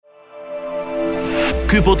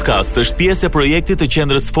Ky podcast është pjesë e projektit të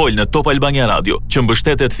Qendrës Fol në Top Albania Radio, që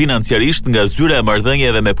mbështetet financiarisht nga zyra e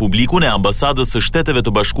marrëdhënieve me publikun e Ambasadës së Shteteve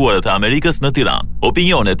të Bashkuara të Amerikës në Tiranë.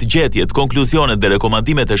 Opinionet, gjetjet, konkluzionet dhe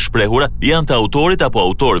rekomandimet e shprehura janë të autorit apo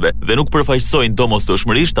autorëve dhe nuk përfaqësojnë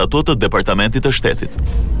domosdoshmërisht ato të Departamentit të Shtetit.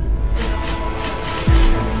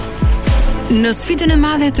 Në sfidën e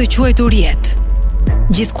madhe të quajtur jetë,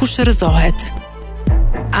 gjithkush rrëzohet.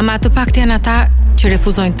 Ama të pakët janë ata që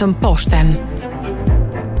refuzojnë të mposhten.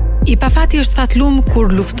 I pafati është fatlum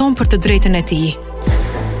kur lufton për të drejtën e tij.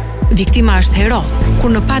 Viktima është hero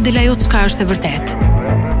kur në pa del ajo çka është e vërtet.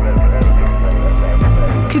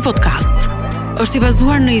 Ky podcast është i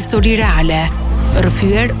bazuar në histori reale,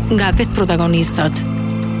 rrëfyer nga vetë protagonistët.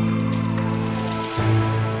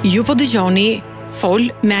 Ju po dëgjoni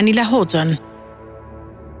Fol me Anila Hoxhën.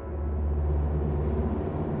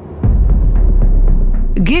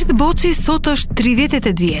 Gert Boçi sot është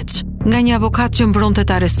 38 vjeç. Nga një avokat që mbronte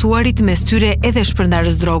të arrestuarit me styre edhe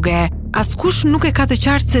shpërndarës droge. Askush nuk e ka të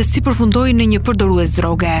qartë se si përfundoi në një përdorues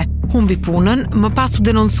droge. Humbi punën, më pas u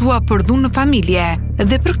denoncua për dhunë në familje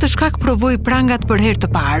dhe për këtë shkak provoi prangat për herë të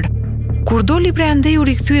parë. Kur doli prej andej u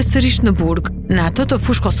rikthye sërish në burg, në atë të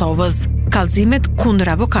fushë Kosovës. Kallëzimet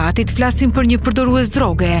kundër avokatit flasin për një përdorues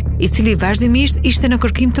droge, i cili vazhdimisht ishte në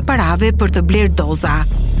kërkim të parave për të blerë doza.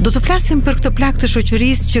 Do të flasim për këtë plagë të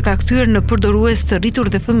shoqërisë që ka kthyer në përdorues të rritur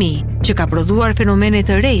dhe fëmijë, që ka prodhuar fenomene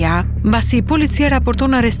të reja, mbasi policia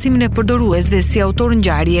raporton arrestimin e përdoruesve si autor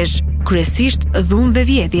ngjarjesh, kryesisht dhunë dhe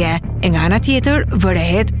vjedhje. E nga ana tjetër,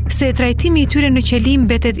 vërehet se trajtimi i tyre në qeli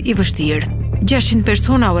mbetet i vështirë. 600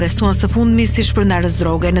 persona u arrestuan së fundmi si shpërndarës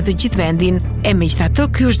droge në të gjithë vendin, e megjithatë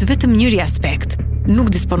ky është vetëm njëri aspekt.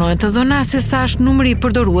 Nuk disponohen të dhëna se sa është numri i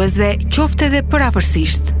përdoruesve, qoftë edhe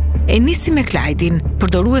përafërsisht. E nisi me Klajtin,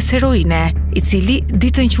 përdorues heroine, i cili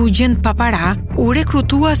ditën që u gjend pa para, u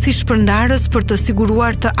rekrutua si shpërndarës për të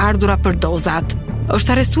siguruar të ardhura për dozat.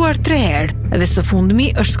 Është arrestuar 3 herë dhe së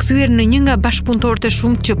fundmi është kthyer në një nga bashkëpunëtorët e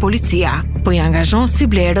shumtë që policia, po i angazhon si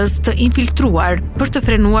blerës të infiltruar për të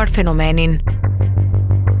frenuar fenomenin.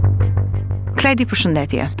 Klajti,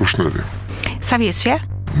 përshëndetje. Përshëndetje. Sa vjeç je?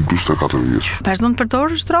 44 vjeç. Vazhdon të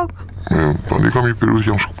përdorësh drogë? Tani kam një periudhë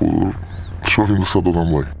që jam shkëputur. Shohim sa do ta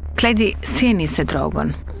mbaj. Klajti, si e nisi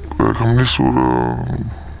drogën? Kam nisur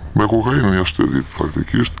me kokainën jashtë shtetit,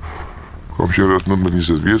 faktikisht. Kam qenë rreth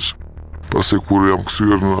 19-20 vjeç. Pasi kur jam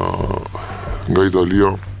kthyer nga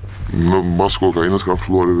Italia, në mbas kokainës kam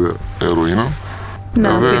filluar edhe heroinën.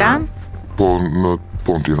 Në Tiranë? Po, në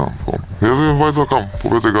Tiranë, po. Edhe vajta kam,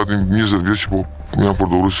 po vete gati 20 vjeç që po jam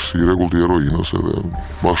përdorur si rregull të heroinës edhe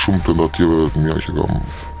ma shumë tentative të mia që kam.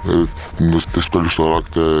 Edhe në spitalit ushtarak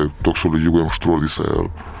të toksikologjikut jam shtruar disa herë.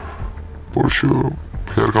 Por që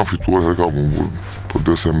herë kam fituar, herë kam humbur,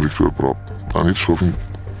 përderisa jam rikthyer prapë. Tani të shohim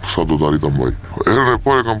sa do të arrit ta mbaj. Herën e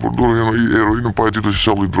parë kam përdorur heroinën pa e ditur se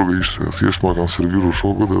çfarë lloj droge ishte. Thjesht ma kanë serviruar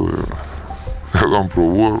shokët edhe e kam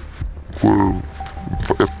provuar. Kur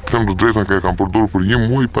e them të drejtën që e kam përdorur për 1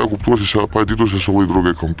 muaj pa e kuptuar se pa e ditur se çfarë lloj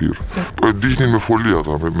droge kam pirë. Po e digjnin me foli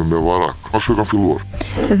ata, me varak. Ashtu kam filluar.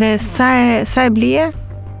 Dhe sa e blije?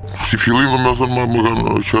 Si fillim më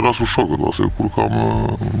kanë qerasur shokët, ose kur kam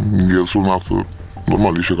ngjesur në atë,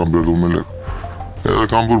 normalisht e kam bërë me lek. Edhe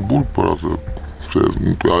kam bërë burg për atë. Se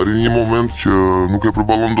arrin një moment që nuk e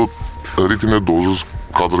përballon dot rritin e dozës,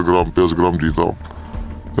 4 gram, 5 gram dita.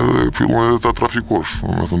 Edhe fillon edhe ta trafikosh,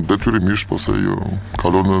 do të thënë detyrimisht, pastaj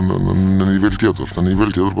kalon në nivel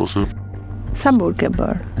tjetër, pastaj. Sa burg ke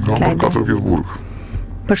bër? Kam bërë 4 vjet burg.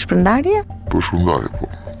 Për shpërndarje? Për shpërndarje,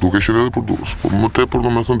 po. Duke qenë edhe përdorës. Po më tepër,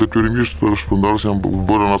 do të thënë detyrimisht shpërndarës janë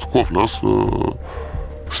bërë atë koflas,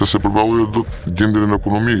 se përballoj dot gjendjen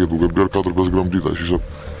ekonomike duke bler 4-5 gram dita, që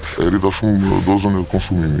e rrita shumë dozën e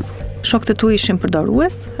konsumimit. Shokët e tu ishin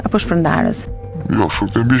përdorues apo shpërndarës? Jo,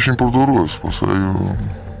 shokët e mi ishin përdorues, pastaj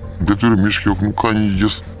detyrimisht kjo nuk ka një gjë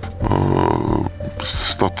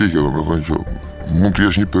statike, do të thënë që mund të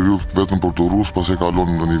jesh një periudhë vetëm përdorues, pastaj kalon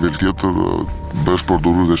në nivel tjetër, bësh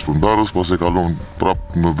përdorues dhe shpërndarës, pastaj kalon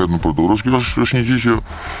prapë në vetëm përdorues. Kjo është një gjë që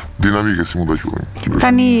dinamike, si mund ta quajmë.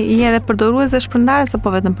 Tani je edhe përdorues dhe shpërndarës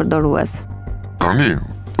apo vetëm përdorues? Tani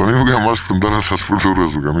nuk jam as shpërndarës as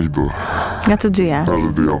përdorues, nuk kam hiç dorë. Nga të dyja? Nga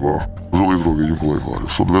të dyja, po. Zolli droge një kollaj fare.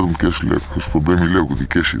 Sot vetëm kesh lek, është problemi i lekut, i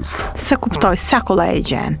keshit. Se kuptoj, sa kollaj e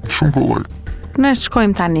gjen? Shumë kollaj. Ne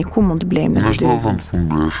shkojmë tani, ku mund të blejmë në të dy? Në çdo vend mund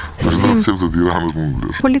blesh. Në çdo cep të Tiranës mund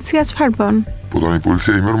blesh. Policia çfarë bën? Po tani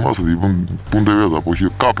policia i merr masat, i bën punë të veta, po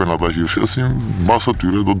që kapen ata që shesin, mbas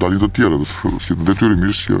atyre do dalin të tjerë, që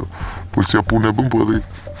detyrimisht që policia punë e bën, po edhe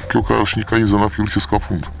kjo ka një zanafill që s'ka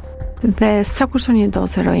fund. Dhe sa kushton një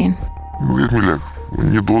dozë heroin? 10.000 lekë.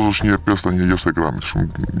 Një dozë është 1.5-1.6 gramit,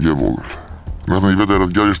 shumë gjë vogël. Me thënë i vete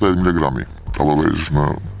rreth 60 mg, ta llogarish në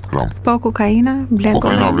gram. Po kokaina blen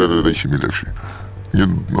Kokaina vlen edhe 100.000 lekë.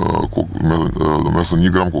 Me thënë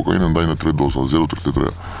 1 gram kokainë ndaj në 3 doza,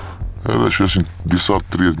 0,33. Edhe shesin disa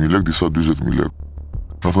 30.000 lekë, disa 20.000 lekë.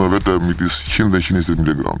 Me thënë vete midis 100 dhe 120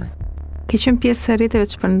 mg. Ke qenë pjesë e rritjeve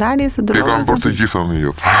të shpërndarjes së drogës? E kam bërë të gjitha në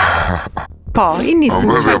jetë. Po, i nisim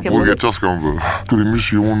çfarë ke bërë? Çfarë kam bërë?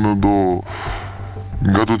 Fillimisht unë do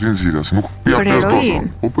nga do t'i nxirja, se nuk pija 5 doza.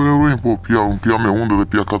 Po për heroin, po pija me undë dhe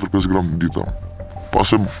pija 4-5 gram në dita.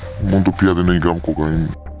 Pase mund të pija edhe në 1 gram kokainë.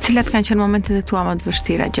 Cilat kanë qenë momentet e tua më të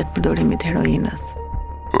vështira gjatë përdorimit të heroinës?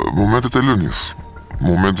 Momentet e lënies.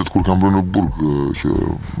 Momentet kur kam bërë në burg, që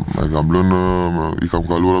i kam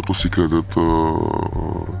kaluar ato sikletet.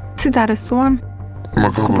 Si të arrestuan?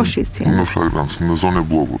 Ku po shisje? Në flagrancë, në zonë e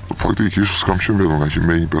bllokut. Faktikisht s'kam qenë vetëm, ka qenë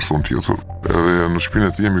me një person tjetër. Edhe në shpinën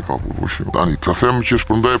e tij jemi kapur. Tani, ta them që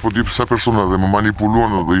shpërndaj po di pse persona dhe më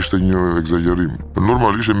manipuluan dhe ishte një egzagerim.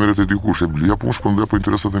 Normalisht e merret e dikush, e blia, po unë shpërndaj për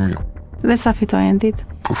interesat e mia. Dhe sa fitoj në ditë?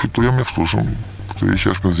 Po fitoja mjaftueshëm. Të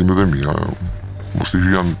hiqja shpenzimet e mia. Mos i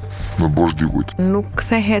hyjan në bosh dikujt. Nuk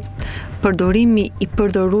kthehet përdorimi i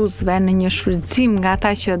përdoruesve në një shfrytëzim nga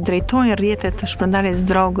ata që drejtojnë rrjetet të shpërndarjes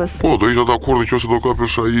drogës? Po, do isha dakord nëse do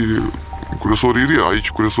kapesh ai kryesori i ri, ai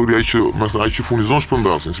që furnizon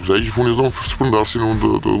shpërndarsin, sepse ai që furnizon shpërndarsin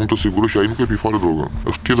unë të siguroj që ai nuk e pi fare drogën.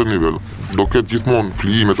 Është tjetër nivel. Do ketë gjithmonë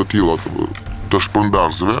flijime të tilla të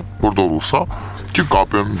shpërndarsve, përdoruesa, që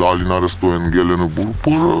kapen, dalin, arrestojnë, ngelen në burg,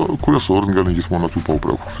 por kryesorët ngelen gjithmonë aty pa u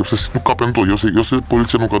prekur. Sepse nuk kapen to, jo se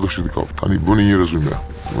policia nuk ka dëshirë të kapë. Tani bëni një rezume.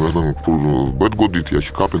 Kur bëhet goditja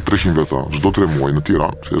që kapen 300 veta çdo 3 muaj në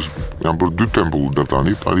Tiranë, se janë bërë 2 tempull deri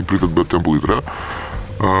tani pritet bëhet tempulli i 3.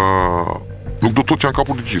 Nuk do të thotë që janë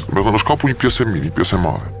kapur të gjithë, është kapur një pjesë e mirë, një pjesë e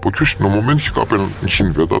madhe. Po qysh në moment që kapen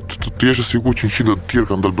 100 veta, ti je sigurt që 100 të tjerë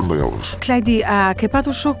kanë dalë brenda javës. Klajdi, a ke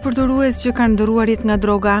patur shok përdorues që kanë ndëruar jetë nga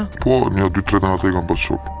droga? Po, një 2-3 nga ata i kanë pasur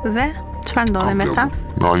shok. Dhe çfarë ndodhi me ta?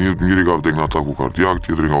 Njëri ka vdekur nga ataku kardiak,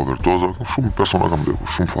 tjetri nga overdoza, shumë persona kanë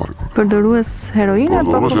vdekur, shumë fare. Përdorues heroine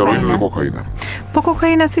apo heroine dhe kokainë? Po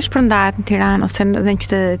kokaina si shpërndahet në Tiranë ose edhe në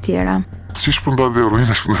qytetet e tjera? Si shpërndahet dhe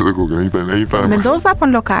heroina, shpërndahet dhe kokainë. Me doza apo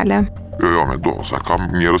në lokale? Jo, me doza. Kam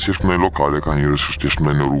njerëz që shpërndajnë lokale, ka njerëz që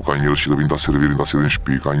shpërndajnë në rrugë, ka njerëz që do vinë ta servirin, ta sjellin në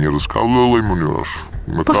shtëpi, ka njerëz ka lloj mënyrash.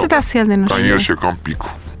 Po si ta sjellin në shtëpi? Ka njerëz që kanë pik.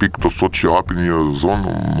 Pik do të thotë që hapin një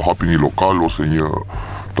zonë, hapin një lokal ose një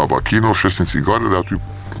tabakino, shesin cigare dhe aty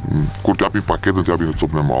kur t'japin paketën, t'japin në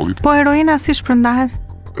copën e mallit. Po heroina si shpërndahet?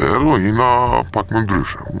 Heroina pak më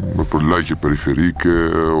ndryshe, për lagje periferike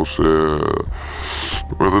ose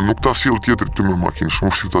edhe nuk ta sjell tjetër ty me makinë,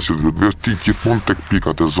 shumë vështirë ta sjell vetë ti gjithmonë tek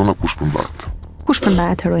pikat e zona ku shpërndahet. Ku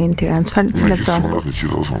shpërndahet heroinë në Tiranë? Çfarë cilat zonë? Në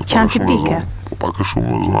gjitha zonat. Që janë tipike. Po pak a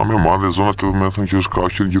shumë zona më e madhe, zonat më thënë që është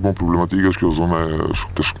kaq gjithmonë problematike është kjo zona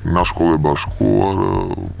e shkollë e bashkuar,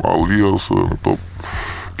 Allia ose në top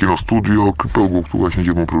kino studio, ky pellgu këtu ka qenë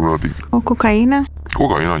gjithmonë problematik. O kokaina?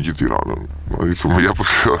 Kokaina në gjithë Tiranën. Ai që më jep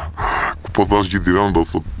po thash gjithë Tiranën do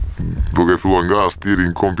thotë duke filluar nga Astiri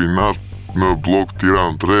në kombinat në blok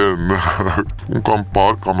Tiranë 3,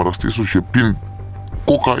 unë kam rastisur që pin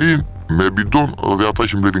kokainë me bidon dhe ata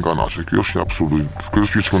që mbledhin kanaçe. Kjo është një absurd, kjo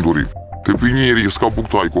është një çmenduri. Të pi njëri që s'ka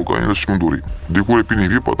buktaj kokainë është çmenduri. Dikur e pini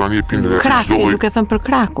VIP, tani e pini kraku, duke thënë për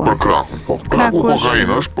kraku. Për kraku, po. Kraku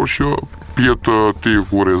kokainë është, por që pijet ti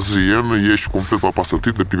kur e zien, jesh komplet pa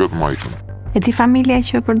pastërtit dhe pi vetëm majkën. E di familja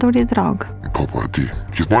që përdori drogë? Po, e di.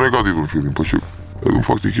 Gjithmonë e ka ditur në fillim, po që edhe unë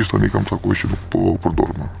faktikisht tani kam takoj që nuk po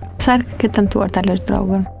përdor më. Sa ke tentuar ta lësh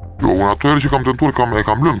drogën? Jo, unë ato herë që kam tentuar e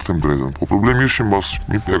kam lënë, them drejtën. Po problemi është që mbas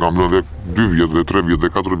e kam lënë dhe 2 vjet, dhe 3 vjet,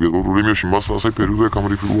 dhe 4 vjet. Po problemi është që mbas asaj periudhe e kam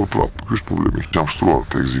rifilluar prapë. Ky është problemi. Jam shtruar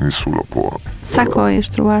tek zini sula, po. Sa kohë je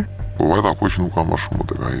shtruar? Po vajta kohë që nuk kam më shumë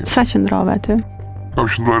tek ai. Sa qëndrove aty?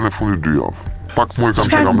 Kam qëndruar në fundit 2 javë. Pak muaj kam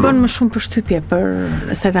Çfarë bën më shumë përshtypje për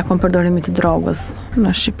sa i takon përdorimit të drogës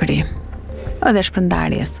në Shqipëri? Edhe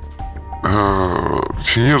shpërndarjes.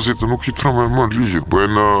 Që njerëzit nuk i trëmën më ligjit,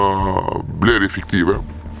 bëjnë blerje fiktive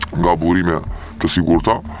nga burime të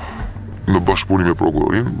sigurta në bashkëpunim me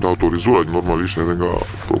prokurorin, dhe autorizuar normalisht edhe nga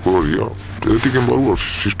prokuroria, edhe ti ke mbaruar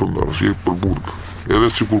si shpërndarës, je për burg. Edhe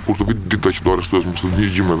sikur kur të vit dita që do arrestohesh mos të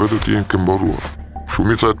vini gjë me vete, ti ke mbaruar.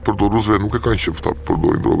 Shumica e përdoruesve nuk e kanë qef ta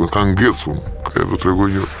përdorin drogën, kanë ngecur. Edhe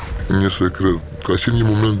tregoj një sekret. Ka qenë një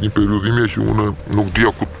moment, një periudhë ime që unë nuk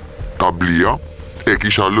dija ku ta blija. E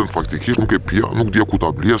kisha lënë faktikisht, nuk e pija, nuk dija ku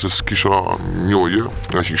ta blija, se s'kisha njohje,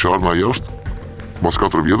 nga që kisha ardhur nga jashtë, pas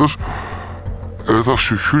 4 vjetësh. Edhe tha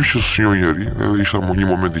shqyr që s'njoj njeri, edhe isha një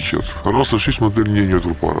moment i qetë. Rastësisht më del një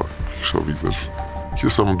njëri para, isha vitesh. Që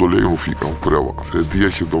sa më do lejë më fika, më preva, se e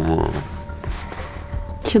dija që do më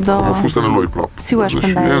Që do... Fustën e loj prapë. Si u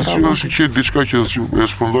shpërndarja e drogës? Është që diçka që e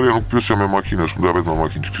shpërndarja nuk pyesja me makinë, shpërndarja vetëm me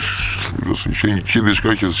makinë. Që diçka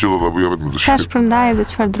që s'do ta bëja vetëm me dëshirë. Çfarë shpërndarje dhe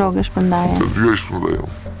çfarë droge shpërndarje? Të dyja shpërndarja.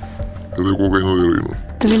 Edhe kokainë dhe heroinë.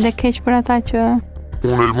 Të vinte keq për ata që...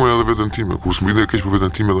 Unë elmoja edhe veten time, kur s'më keq për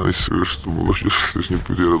veten time tani është një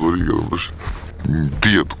pyetje retorike, domethënë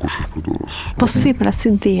dihet kush është përdorës. Po si pra si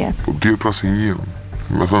dihet? Po dihet pra se njën.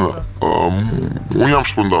 Me thënë, unë jam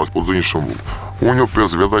shpërndarës, po të zë një shembull. Unë jo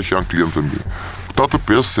 5 veta që janë klientë mbi. Këta të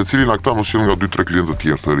 5, secili nga këta mos janë nga 2-3 klientë të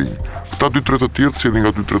tjerë të rinj. Këta 2-3 të tjerë sjellin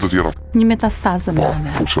nga 2-3 të tjera. Një metastazë Po,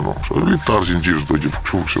 më. funksionon. Litar zinxhir çdo gjë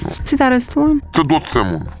funksionon. Si ta arrestuan? Të do të them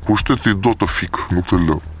unë, kushteti do të fik, nuk të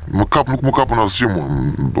lë. Nuk më kapën asgjë mua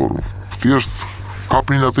në dorë. Thjesht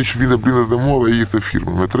kapnin atë që vinte blindet e mua dhe i the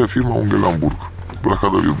firmën. Me 3 firma unë ngel Hamburg. Pra ka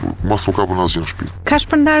David Burg. Mos u kapën asgjë në shtëpi. Ka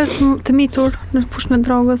shpërndarës të mitur në fushën e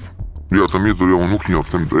drogës? Jo, të mitur jo, unë nuk njoh,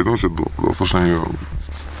 them drejtën se do thosha një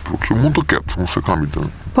që mund të ketë, unë se kam ide.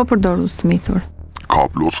 Po përdorus të mitur? Ka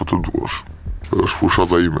plotsa të duash. Është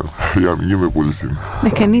fushata ime. Jam një me policinë.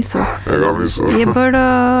 E ke nisur? E kam nisur.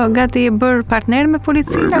 Gati je bër partner me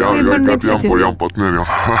policinë apo je bën gati po jam partner jam.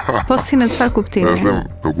 Po si në çfarë kuptimi?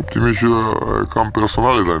 Në kuptimin që kam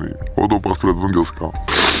personale tani. O do pas tret vendi s'ka.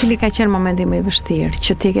 Cili ka qenë momenti më i vështirë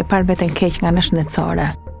që ti ke parë veten keq nga ana shëndetësore?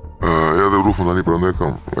 Edhe rrufën tani prandaj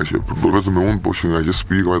kam, që përdor vetëm me unë, po që nga që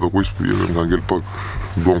spi, ka ato kuj spi, nga ngel pak,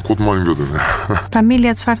 do në kotë marim vetën.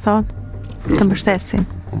 Familja çfarë thot? Të mbështesin?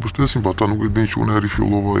 Më mbështesin, pa ta nuk e din që unë e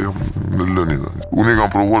rifillova jam në lëni. Unë e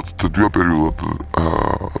kam provuar të dyja periudat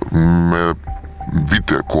me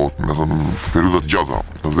vite kohët, me thënë periudat gjata,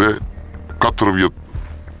 dhe 4 vjet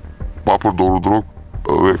pa përdorur drogë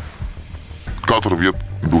dhe 4 vjet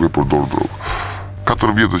duke përdorur drogë.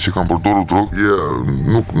 4 vjetë që kam përdorur drogë, je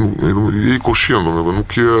i koshient,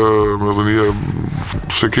 nuk je,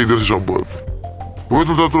 se ke idërë që bëhet.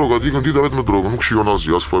 Vetëm të droga, di këndita vetëm me drogë, nuk shion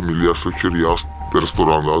asgjë, as familje, as shoqëri, as të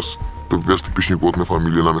restorant, as të vdes të pish një kohët me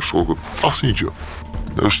familjen, me shokët, as një gjë.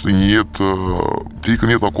 Është një jetë, ti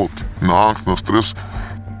ikën jetë akot, në angst, në stres,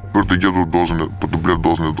 për të gjetur dozën, për të blerë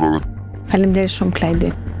dozën e drogët. Faleminderit shumë,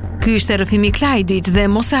 Klajdi. Ky ishte rrëfimi i Klajdit dhe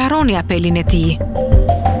mos e harroni apelin e tij.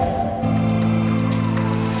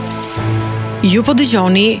 Ju po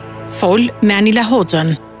dëgjoni Fol me Anila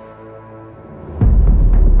Hoxhën.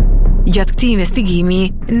 Gjatë këtij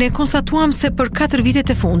investigimi, ne konstatuam se për 4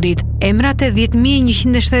 vitet e fundit, emrat e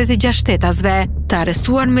 10.176 shtetasve të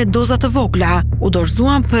arrestuar me doza të vogla u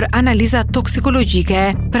dorëzuan për analiza toksikologjike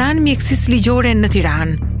pranë mjekësisë ligjore në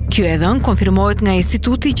Tiranë. Kjo e dhënë konfirmohet nga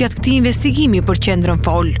instituti gjatë këtij investigimi për qendrën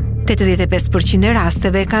Fol. 85% e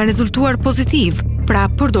rasteve kanë rezultuar pozitiv, pra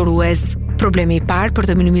përdorues. Problemi i parë për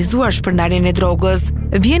të minimizuar shpërndarjen e drogës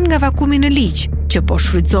vjen nga vakumi në ligj, që po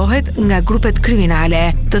shfrytëzohet nga grupet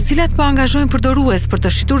kriminale, të cilat po angazhojnë përdorues për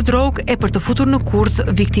të shitur drogë e për të futur në kurth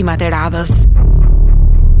viktimat e radhës.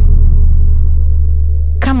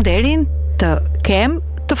 Kam nderin të kem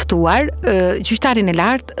të ftuar gjyqtarin e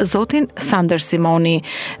lartë zotin Sander Simoni.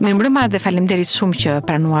 Mirëmbrëma dhe faleminderit shumë që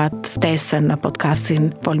pranuat ftesën në podcastin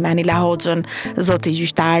Fol me Anila Hoxhën, zoti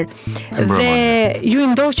gjyqtar. Dhe ju i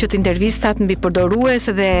ndoqët intervistat mbi përdorues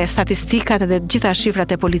dhe statistikat dhe të gjitha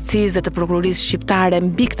shifrat e policisë dhe të prokurorisë shqiptare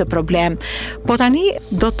mbi këtë problem. Po tani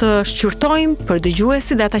do të shqyrtojmë për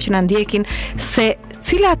dëgjuesit dhe ata që na ndjekin se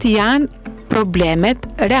cilat janë problemet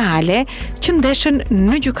reale që ndeshen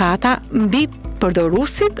në gjykata mbi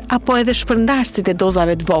përdorusit apo edhe shpërndarësit e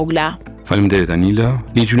dozave të vogla. Faleminderit Anila.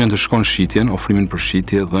 Ligji ndëshkon shitjen, ofrimin për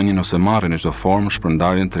shitje, dhënien ose marrjen në çdo formë,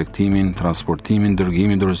 shpërndarjen, tregtimin, transportimin,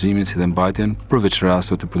 dërgimin, dorëzimin si dhe mbajtjen përveç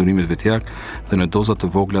rasteve të përdorimit vetjak dhe në doza të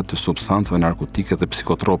vogla të substancave narkotike dhe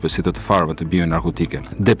psikotrope si të farmave të bionarkotike.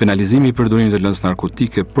 Depenalizimi i përdorimit të lëndës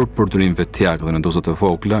narkotike për përdorim vetjak dhe në doza të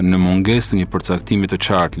vogla në mungesë të një përcaktimi të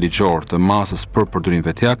qartë ligjor të masës për përdorim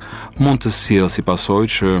vetjak mund të sjellë si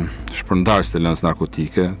pasojë që shpërndarësit e lëndës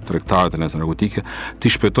narkotike, tregtarët e lëndës narkotike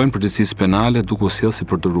të shpëtojnë përgjegjësisë penale duke u sjellë si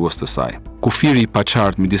përdorues të saj. Kufiri i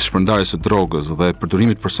paqartë midis shpërndarjes së drogës dhe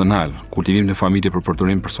përdorimit personal, kultivimit në familje për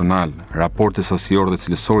përdorim personal, raporte sasior dhe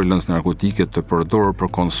cilësor i lëndës narkotike të përdorur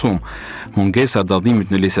për konsum, mungesa e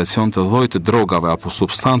dallimit në legislacion të llojit të drogave apo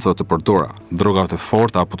substancave të përdora, drogave të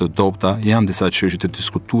forta apo të dobta janë disa çështje të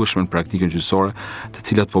diskutueshme në praktikën gjyqësore, të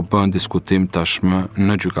cilat po bëhen diskutim tashmë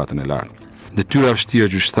në gjykatën e lartë. Detyra e vështirë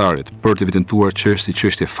e gjyqtarit për të evidentuar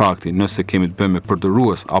çështje fakti nëse kemi të bëjmë me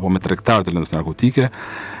përdorues apo me tregtar të lëndës narkotike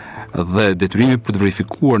dhe detyrimi për të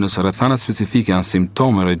verifikuar nëse rrethanat specifike janë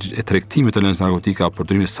simptome e tregtimit të lëndës narkotike apo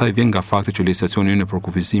përdorimit të saj vjen nga fakti që legislacioni ynë për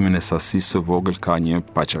kufizimin e sasisë së vogël ka një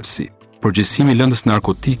paqartësi. Përgjithësimi i lëndës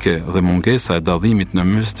narkotike dhe mungesa e dallimit në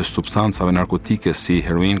mes të substancave narkotike si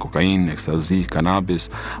heroin, kokainë, ekstazi, kanabis,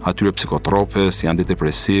 atyre psikotrope si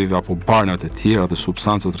antidepresiv apo barnat e tjera dhe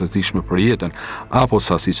substanca të rrezikshme për jetën apo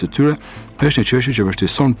sasisë të tyre, është një çështje që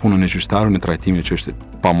vështirëson punën e gjyqtarëve në trajtimin e çështjes.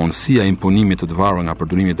 Pamundësia e impunimit të të varur nga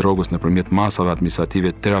përdorimi i drogës nëpërmjet masave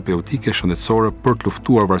administrative terapeutike shëndetësore për të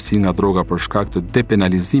luftuar varësinë nga droga për shkak të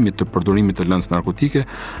depenalizimit të përdorimit të lëndës narkotike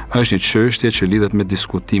është një çështje që lidhet me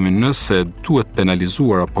diskutimin nëse duhet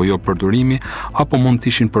penalizuar apo jo përdorimi apo mund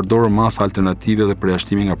të ishin përdorur masa alternative dhe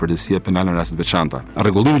përjashtimi nga përgjegjësia penale në raste të veçanta.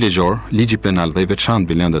 Rregullimi ligjor, ligji penal dhe i veçantë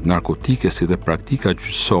mbi lëndët narkotike si dhe praktika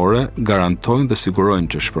gjyqësore garantojnë dhe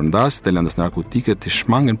sigurojnë që shpërndarësit e lëndës narkotike të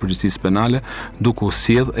shmangen përgjegjësisë penale duke u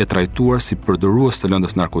sjellë e trajtuar si përdorues të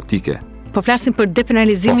lëndës narkotike. Po flasim për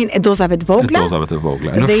depenalizimin e dozave të vogla.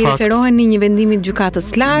 Dhe i referoheni një vendimi të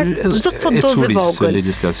gjykatës lartë, çdo të thotë dozë vogël.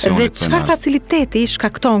 Dhe çfarë faciliteti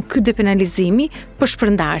shkakton ky depenalizimi për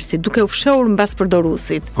shpërndarësit, duke u fshehur mbas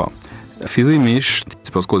përdoruesit? Po. Fillimisht,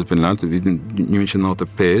 sipas kodit penal të vitit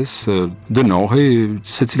 1995, dënohej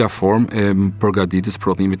secila formë e përgatitjes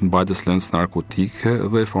prodhimit mbajtjes lëndës narkotike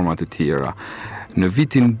dhe format e tjera. Në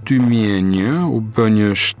vitin 2001 u bë një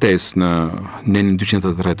shtesë në nenin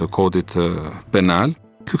 203 të kodit penal.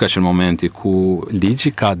 Ky ka qenë momenti ku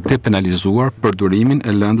ligji ka depenalizuar përdorimin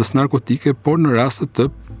e lëndës narkotike, por në raste të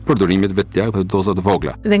përdorimit vetjak dhe doza të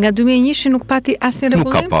vogla. Dhe nga 2001 nuk pati asnjë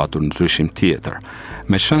rregullim? Nuk ka patur ndryshim tjetër.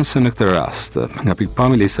 Meqense se në këtë rast, nga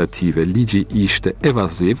pikpamja legislative, ligji ishte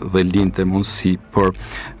evaziv dhe linte mundësi për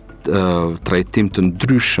trajtim të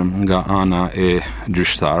ndryshëm nga ana e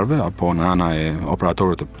gjyqtarëve apo nga ana e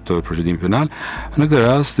operatorëve të procedimit penal. Në këtë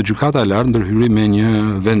rast, gjykata e lartë ndërhyri me një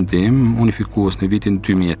vendim unifikues në vitin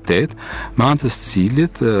 2008, me anë të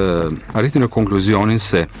cilit arriti në konkluzionin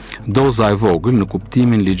se doza e vogël në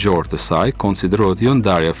kuptimin ligjor të saj konsiderohet jo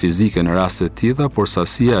ndarja fizike në raste të tilla, por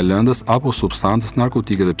sasia e lëndës apo substancës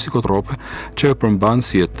narkotike dhe psikotrope që e përmban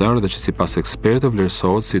si e tërë dhe që sipas ekspertëve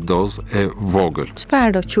vlerësohet si dozë e vogël.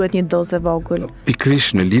 Çfarë quhet një dozë e vogël?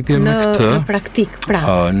 Pikërisht në lidhje me këtë, në praktik, pra,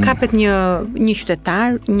 kapet një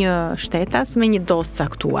qytetar, një shtetas me një dozë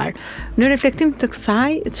caktuar. Në reflektim të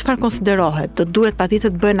kësaj, çfarë konsiderohet? Të duhet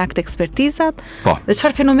patjetër të bëhen akt ekspertizat? Po. Dhe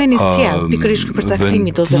çfarë fenomeni sjell pikërisht ky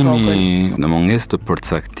përcaktim i dozë vogël? Në mungesë të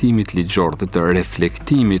përcaktimit ligjor dhe të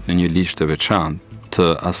reflektimit në një ligj të veçantë të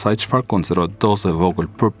asaj çfarë konsiderohet dozë e vogël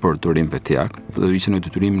për përdorim vetjak, dhe ishte në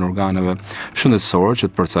detyrimin e organeve shëndetësore që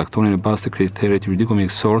të përcaktonin në bazë të kriterit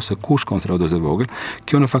juridiko-mjekësor se kush konsiderohet dozë e vogël.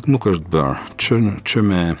 Kjo në fakt nuk është bërë, që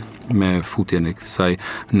me futjen e kësaj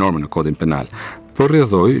norme në kodin penal.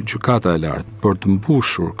 Përrjedhoi gjykata e lartë për të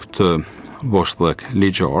mbushur këtë boshllëk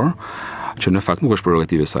ligjor, që në fakt nuk është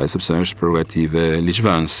prerogative saj, sepse është prerogative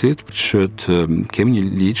ligjvënësit që të kemi një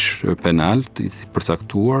ligj penal të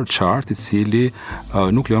përcaktuar qartë i cili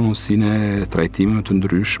nuk lejon mundësinë e trajtimeve të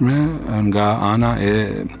ndryshme nga ana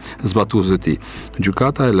e zbatuesve të tij.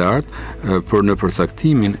 Gjykata e lartë për në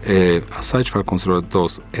përcaktimin e asaj çfarë konsiderohet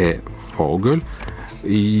dozë e vogël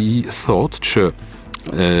i thotë që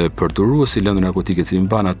përdoruesi i lëndës narkotike i cili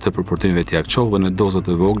mban atë për përdorim vetjak qoftë në dozat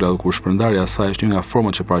e vogla dhe kur shpërndarja e saj është një nga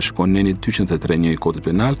format që parashikon neni 203 i kodit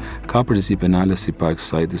penal, ka përgjegjësi penale sipas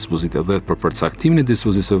kësaj dispozite dhe për përcaktimin e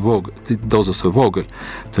dispozitës së vogël, dozës së vogël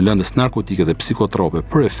të lëndës narkotike dhe psikotrope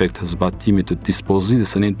për efekt të zbatimit të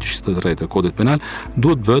dispozitës së neni 203 të kodit penal,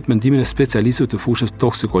 duhet bëhet mendimin e specialistëve të fushës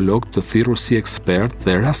toksikolog të thirrur si ekspert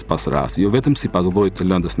dhe rast pas rasti, jo vetëm sipas llojit të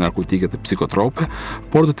lëndës narkotike dhe psikotrope,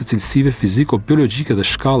 por dhe të cilësive fiziko-biologjike dhe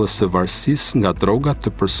shkallës së varësisë nga droga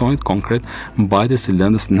të personit konkret mbajtjes së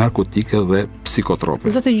lëndës narkotike dhe psikotrope.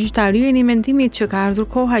 Zotë gjyqtar, ju jeni mendimit që ka ardhur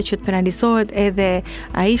koha që të penalizohet edhe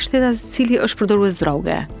ai shtetas i cili është përdorues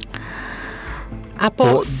droge? Apo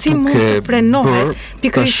si mund të frenohet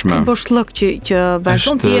pikërisht ky boshllëk që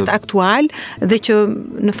vazhdon të jetë aktual dhe që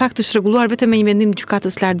në fakt është rregulluar vetëm me një vendim të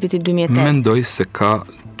gjykatës lartë vitit 2008? Mendoj se ka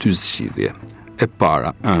dy zgjidhje. E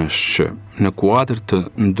para është që në kuadër të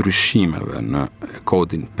ndryshimeve në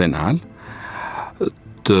kodin penal,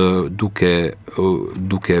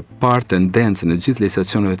 duke parë tendencën në gjithë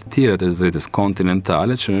legjislacioneve të tjera të drejtës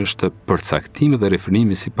kontinentale, që është përcaktimi dhe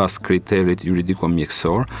referimi sipas kriterit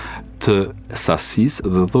juridiko-mjekësor të sasisë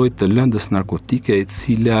dhe llojit të lëndës narkotike e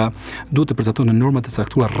cila duhet të përcaktohet në norma të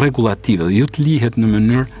caktuara rregullative dhe jo të lihet në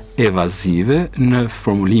mënyrë evazive në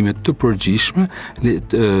formulime të përgjithshme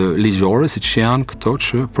ligjore siç janë këto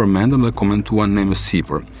që përmendëm dhe komentuan ne më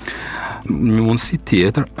sipër. Një mundësi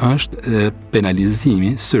tjetër është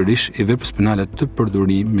penalizimi sërish i veprës penale të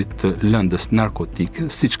përdorimit të lëndës narkotike,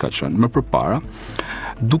 siç ka qenë më përpara,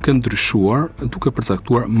 duke ndryshuar, duke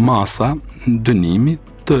përcaktuar masa dënimi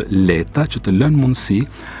të lehta që të lënë mundësi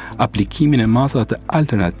aplikimin e masave të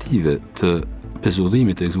alternative të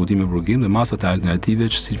pezullimit të ekzekutimit burgim dhe masat e alternative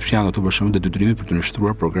që siç janë ato për shembull të detyrimit për të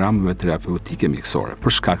nështruar programeve terapeutike mjekësore,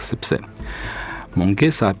 për shkak sepse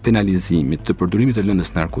mungesa e penalizimit të përdorimit të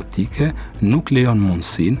lëndës narkotike nuk lejon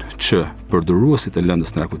mundësinë që përdoruesit e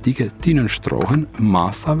lëndës narkotike t'i nënshtrohen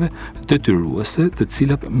masave detyruese të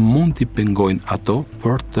cilat mund t'i pengojnë ato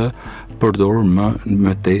për të përdorur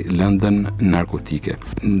më tej lëndën narkotike.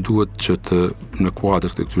 Duhet që në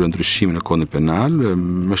kuadër të këtyre ndryshimeve në kodin penal,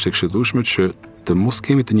 është e këshillueshme që të mos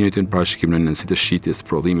kemi të njëjtin parashikim në nënsi të shitjes,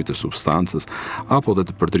 prodhimit të substancës apo dhe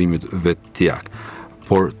të përdorimit vetjak,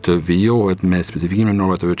 por të vijohet me specifikimin e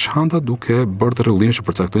normave të veçanta duke bërë të rregullime që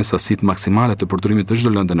përcaktojnë sasitë maksimale të përdorimit të çdo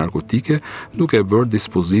lënde narkotike, duke bërë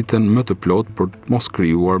dispozitën më të plotë për të mos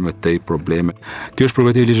krijuar më tej probleme. Kjo është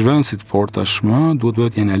prerogativë e ligjvënësit, por tashmë duhet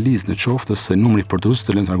bëhet një analizë në qoftë se numri i përdoruesve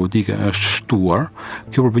të lëndës narkotike është shtuar.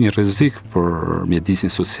 Kjo përbën një rrezik për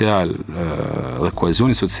mjedisin social dhe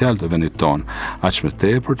kohezionin social të vendit tonë. Aq më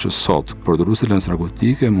tepër që sot përdoruesit të lëndës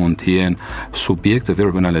narkotike mund të jenë subjekte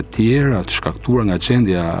veprave penale të tjera të shkaktuara nga gjendja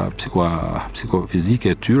psikofizike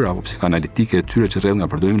e tyre apo psikoanalitike e tyre që rrjedh nga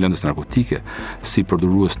përdorimi i lëndës narkotike, si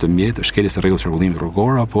përdorues të mjetë, shkeljes së rregullt qarkullimit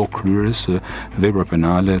rrugor apo kryerjes së veprave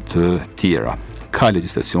penale të tjera. Ka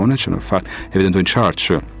legjislacione që në fakt evidentojnë qartë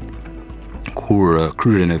që kur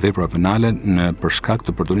kryerjen e veprave penale në për shkak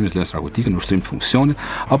të përdorimit të lëndës narkotike në ushtrim të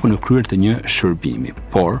funksionit apo në kryer të një shërbimi,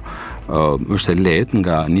 por është e lehtë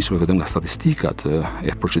nga nisur vetëm nga statistikat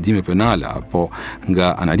e procedimeve penale apo nga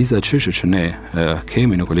analiza e çështjeve që ne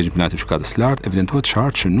kemi në Kolegjin Penal të Gjykatës së Lartë, evidentohet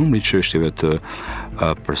qartë që numri i çështjeve të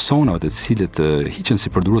personave të cilët hiqen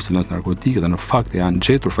si përdorues të lëndës narkotike dhe në fakt janë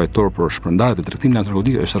gjetur fajtor për shpërndarje të tregtimit të lëndës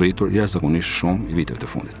narkotike është rritur jashtëzakonisht shumë i viteve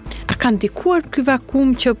të fundit. A ka ndikuar ky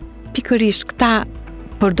vakum që pikërisht këta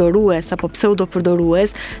përdorues apo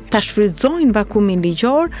pseudopërdorues ta shfrytëzojnë vakumin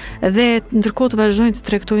ligjor dhe ndërkohë të vazhdojnë të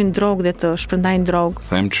tregtojnë drogë dhe të shpërndajnë drogë?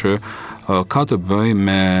 Them që ka të bëjë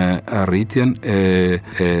me rritjen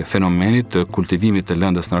e fenomenit të kultivimit të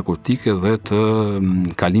lëndës narkotike dhe të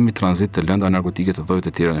kalimit tranzit të lënda narkotike të llojet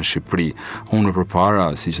të tjera në Shqipëri. Unë përpara,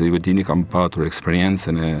 siç ju dini, kam patur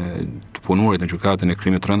eksperiencën e të punuarit në gjykatën e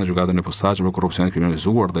krimit të rëndë, gjykatën e posaçme për korrupsionin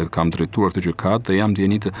kriminalizuar dhe kam drejtuar këtë gjykatë dhe jam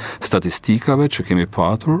ndjenit të statistikave që kemi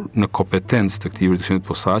patur në kompetencë të këtij jurisdikcioni të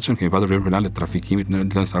posaçëm, kemi patur veprë penale të trafikimit në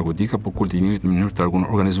lëndës narkotike apo kultivimit në mënyrë të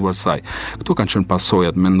organizuar saj. Këto kanë qenë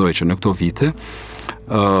pasojat, mendoj që në këto vite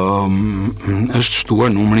është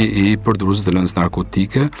shtuar numri i përdoruesve të lëndës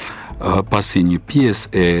narkotike, pasi një pjesë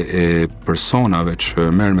e personave që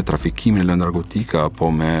merren me trafikimin e lëndës narkotike apo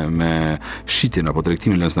me shitjen apo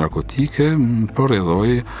tregtimin e lëndës narkotike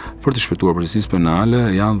përrjedhoi për të shpëtuar përgjegjësisë penale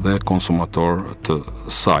janë dhe konsumator të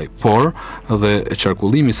saj. Por dhe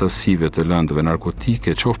qarkullimi i sasive të lëndëve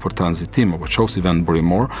narkotike, qoftë për tranzitim apo qoftë si vend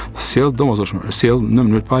burimor, sjell në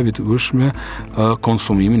mënyrë të pavitshme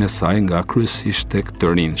konsumimin e saj nga kryesisht tek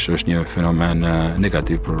të rinj, që është një fenomen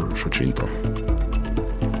negativ për shoqërinë tonë.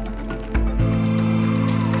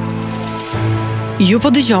 Ju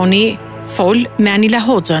po dëgjoni Fol me Anila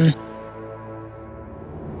Hoxhën.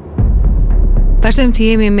 Vazhdojmë të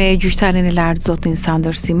jemi me gjyqtarin e lartë zotin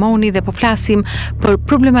Sander Simoni dhe po flasim për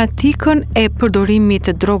problematikën e përdorimit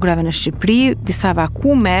të drograve në Shqipëri, disa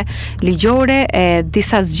vakume ligjore,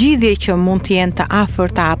 disa zgjidhje që mund të jenë të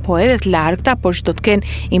afërta apo edhe të largta, por që do të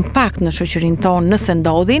kenë impakt në shoqërinë tonë nëse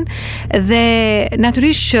ndodhin. Dhe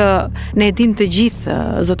natyrisht që ne dimë të gjithë,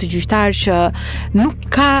 zoti gjyqtar, që nuk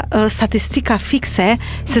ka statistika fikse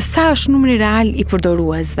se sa është numri real i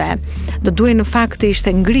përdoruesve. Do duhej në fakt të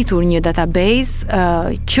ishte ngritur një database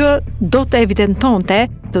që do të evidentonte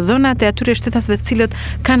të dhënat e atyre shtetasve të cilët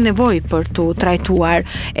kanë nevojë për të trajtuar.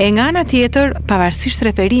 E nga ana tjetër, pavarësisht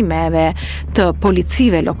referimeve të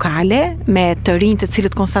policive lokale me të rinj të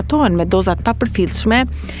cilët konstatohen me dozat papërfillshme,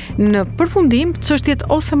 në përfundim çështjet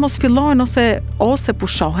ose mos fillohen ose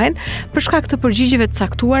pushohen për shkak të përgjigjeve të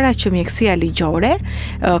caktuara që mjekësia ligjore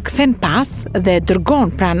kthen pas dhe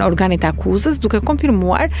dërgon pranë organit akuzës duke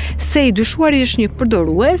konfirmuar se i dyshuari është një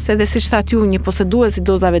përdorues edhe siç thatë ju një posedues i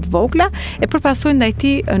dozave të vogla e përpasojnë ndaj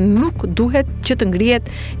tij nuk duhet që të ngrihet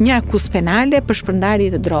një akuzë penale për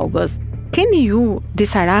shpërndarje të drogës. Keni ju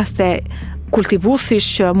disa raste kultivuesish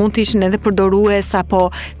që mund të ishin edhe përdorues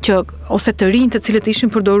apo ose të rinj të cilët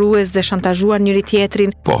ishin përdorues dhe shantazhuar njëri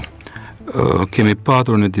tjetrin? Po. Kemi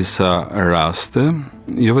patur në disa raste,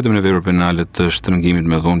 jo vetëm në vepra penale të shtrëngimit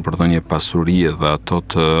me dhunë për dhënje pasurie dhe ato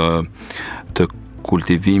të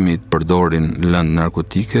kultivimit përdorin lëndë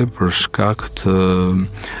narkotike për shkak të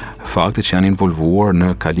fakte që janë involvuar në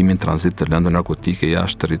kalimin tranzit të lëndëve narkotike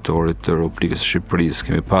jashtë territorit të Republikës së Shqipërisë.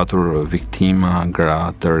 Kemi patur viktima, gra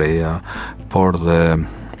të reja, por dhe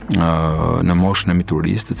në moshën e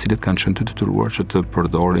miturisë, të cilët kanë qenë të detyruar që të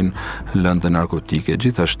përdorin lëndë narkotike.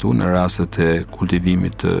 Gjithashtu, në rastet e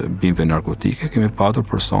kultivimit të bimëve narkotike, kemi patur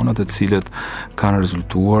persona të cilët kanë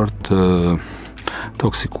rezultuar të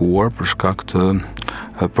toksikuar për shkak të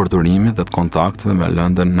përdorimit dhe të kontakteve me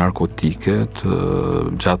lëndën narkotike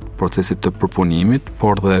gjatë procesit të përpunimit,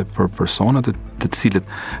 por dhe për personat të cilët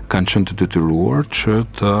kanë qenë të detyruar që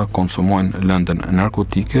të konsumojnë lëndën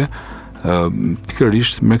narkotike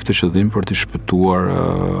pikërisht me këtë qëllim për të shpëtuar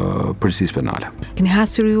përgjegjësisë penale. Keni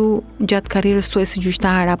hasur ju gjatë karrierës tuaj si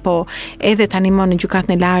gjyqtar apo edhe tani më në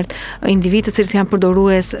gjykatën e lartë individë të cilët janë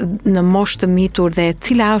përdorues në moshë të mitur dhe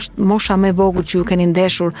cila është mosha më e vogël që ju keni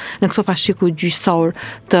ndeshur në këtë fashiku gjyqësor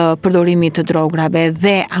të përdorimit të drograve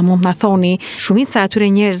dhe a mund na thoni shumica e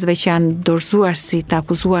atyre njerëzve që janë dorëzuar si të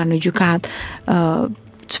akuzuar në gjykat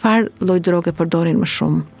çfarë lloj droge përdorin më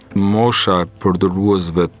shumë? Mosha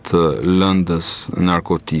përdoruesve të lëndës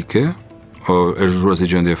narkotike e zhduar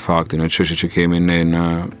si gjendje fakti në çështje që kemi ne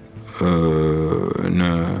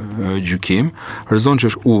në gjykim, rrezon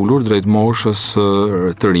që është ulur drejt moshës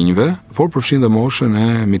të rinjve, por përfshin dhe moshën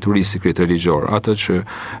e miturisë siklet religjor, atë që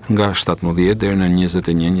nga 17 deri në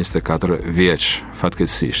 21-24 vjeç,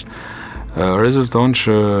 fatkeqësisht. Rezulton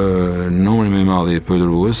që numri më i madh i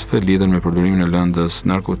përdoruesve lidhen me përdorimin e lëndës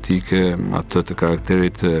narkotike atë të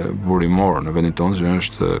karakterit burimor në vendin tonë që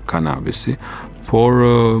është kanabisi, por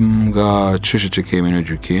nga çështjet që kemi në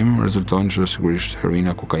gjykim rezulton që sigurisht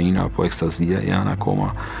heroina, kokaina apo ekstazia janë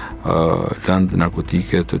akoma lëndë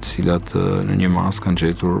narkotike të cilat në një mas kanë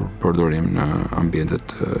gjetur përdorim në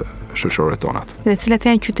ambientet shoqërore tonat. Dhe cilat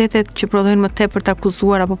janë qytetet që prodhojnë më tepër të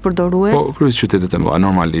akuzuar apo përdorues? Po, kryeqytetet e mëdha,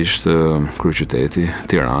 normalisht kryeqyteti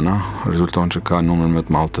Tirana rezulton që ka numër më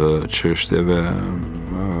të madh të çështjeve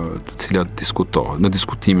të cilat diskutohen, në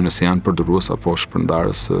diskutimin nëse janë përdorues apo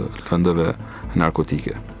shpërndarës lëndëve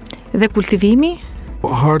narkotike. Dhe kultivimi? Po,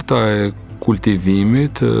 harta e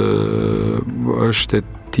kultivimit është e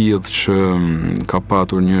tillë që ka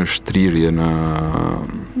patur një shtrirje në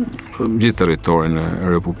gjithë territorin e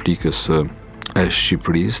Republikës e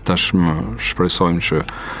Shqipërisë. Tashmë shpresojmë që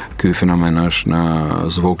ky fenomen është në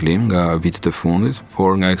zvoglim nga vitet e fundit,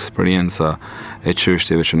 por nga eksperienca e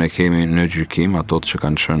çështjeve që ne kemi në gjykim, ato që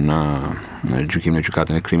kanë qenë në gjykim në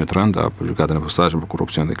gjykatën e krimit të rënd apo gjykatën e posaçme për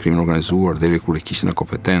korrupsion dhe krimin organizuar, deri kur e kishin në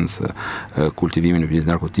kompetencë kultivimin e biznes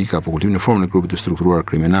narkotika apo kultivimin në formën e grupit të strukturuar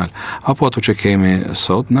kriminal, apo ato që kemi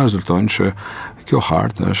sot, na rezultojnë që kjo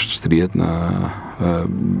hartë është shtrihet në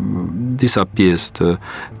disa pjesë të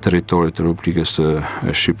territorit të Republikës së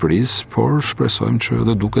Shqipërisë, por shpresojmë që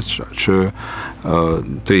dhe duket që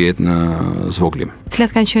të jetë në zvoglim.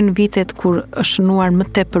 Cilat kanë qenë vitet kur është shënuar më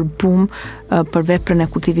tepër bum për veprën e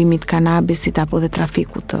kultivimit kanabisit apo dhe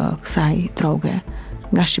trafikut të kësaj droge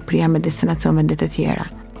nga Shqipëria me destinacione vende të tjera?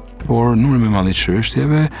 Por numri më i madh i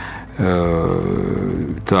çështjeve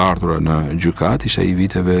të ardhura në gjykat ishte i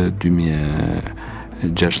viteve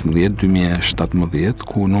 2016-2017,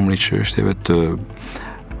 ku numri i çështjeve të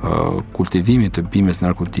kultivimit të bimës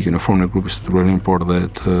narkotike në formën e grupit strukturuar, por dhe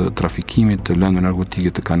të trafikimit të lëndëve narkotike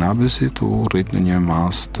të kanabisit u rrit në një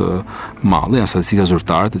masë të madhe, janë statistika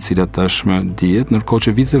zyrtare të cilat tashmë dihet, ndërkohë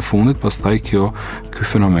që vitet e fundit pastaj ky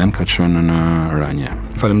fenomen ka qenë në rënje.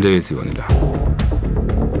 Faleminderit Ivanila.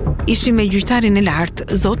 Ishim me gjyqtarin e lartë,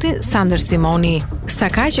 zoti Sander Simoni. Sa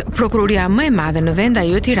kaq, prokuroria më e madhe në vend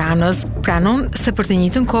ajo e Tiranës pranon se për të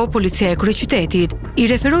njëjtën kohë policia e kryeqytetit i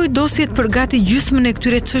referoi dosjet për gati gjysmën e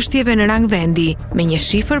këtyre çështjeve në rang vendi, me një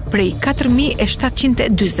shifër prej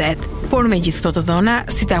 4740. Por me gjithë këto të dhëna,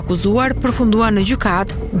 si të akuzuar përfunduan në gjykat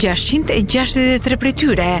 663 prej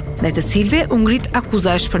tyre, me të cilve u ngrit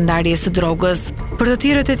akuza e shpërndarjes së drogës. Për të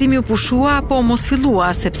tjerët hetimi u pushua apo mos fillua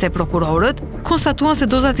sepse prokurorët konstatuan se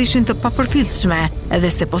dozat ishin të papërfillshme dhe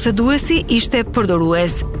se poseduesi ishte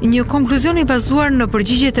përdorues. Një konkluzion i bazuar në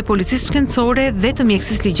përgjigjet e policisë shkencore dhe të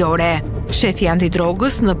mjekësisë ligjore. Shefi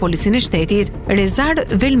antidrogës në Policinë e Shtetit, Rezar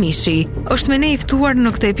Velmishi, është me ne i ftuar në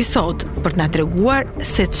këtë episod për të na treguar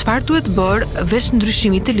se çfarë duhet bërë veç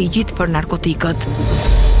ndryshimit të ligjit për narkotikët.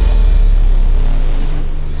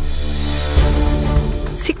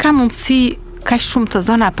 Si ka mundësi ka shumë të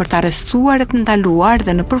dhëna për të arrestuar e të ndaluar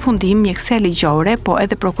dhe në përfundim mjekësia ligjore, po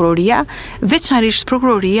edhe prokuroria, veçanërisht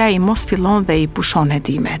prokuroria i mos fillon dhe i pushon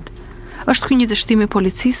hetimet. Është ky një dështim i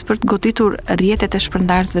policisë për të goditur rrjetet e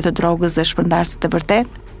shpërndarësve të drogës dhe shpërndarësit të vërtet?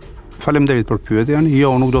 Faleminderit për pyetjen.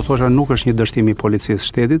 Jo, nuk do thosha nuk është një dështim i policisë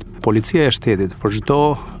shtetit. Policia e shtetit për çdo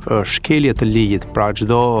shkelje të ligjit, pra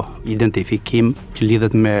çdo identifikim që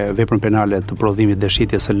lidhet me veprën penale të prodhimit dhe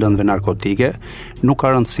shitjes së lëndëve narkotike, nuk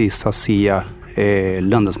ka rëndësi sasia e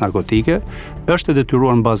lëndës narkotike, është e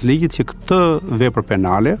detyruar në bazë ligjit që këtë vepër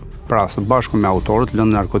penale, pra së bashku me autorët,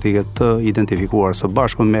 lëndë narkotike të identifikuar së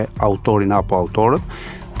bashku me autorin apo autorët,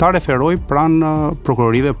 ta referoj pranë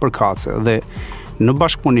prokurorive përkatëse dhe në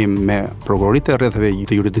bashkëpunim me prokuroritë e rrethave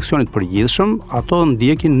të jurisdiksionit përgjithshëm, ato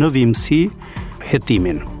ndjekin në vimësi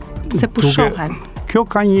hetimin. Se pushohen. Kjo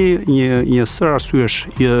ka një sër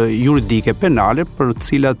arsyesh juridike penale për të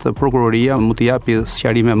cilat prokuroria mund të japi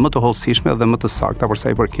sqarime më të hollësishme dhe më të sakta për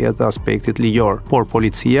sa i përket aspektit ligjor. Por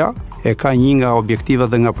policia e ka një nga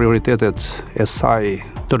objektivat dhe nga prioritetet e saj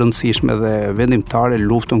të rëndësishme dhe vendimtare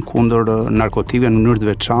luftën kundër narkotikëve në mënyrë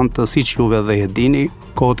të veçantë, siç juve dhe e dini.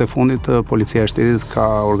 Kohët e fundit policia e shtetit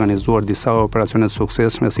ka organizuar disa operacione të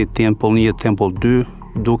suksesshme si Tempull 1, Tempull 2,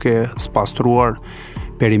 duke spastruar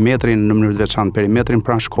perimetrin në mënyrë të veçantë, perimetrin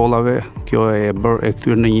pranë shkollave. Kjo e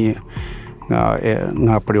kthyer në një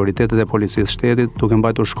nga prioritetet e policisë shtetit, duke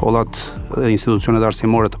mbajtur shkollat dhe institucionet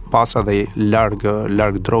arsimore të pastra dhe larg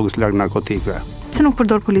drogës, larg narkotikëve. Pse nuk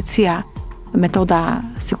përdor policia metoda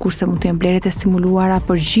sikurse mund të jenë blerjet e stimuluara,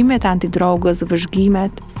 përgjimet antidrogës,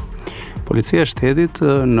 vëzhgimet? Policia e shtetit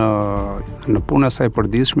në punën e saj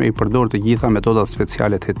përditshme i përdor të gjitha metodat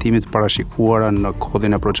speciale të hetimit parashikuara në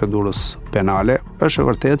kodin e procedurës penale. Është e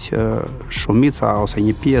vërtetë që shumica ose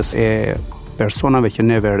një pjesë e personave që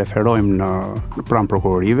neve referojmë në pranë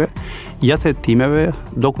prokurorive, gjatë hetimeve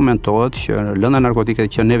dokumentohet që lënda narkotike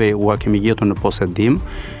që neve u kemi gjetur në posedim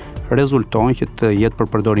rezulton që të jetë për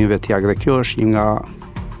përdorim vetjak dhe kjo është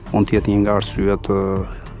mund të jetë një nga arsyet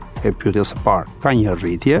e pyetjes së parë. Ka një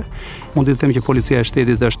rritje. Mund të them që policia e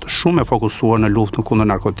shtetit është shumë e fokusuar në luftën kundër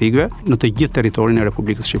narkotikëve në të gjithë territorin e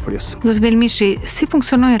Republikës së Shqipërisë. Zoti Belmishi, si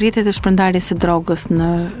funksionojnë rrjetet e shpërndarjes së drogës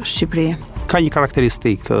në Shqipëri? Ka një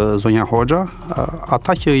karakteristikë, zonja Hoxha,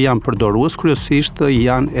 ata që janë përdorues kryesisht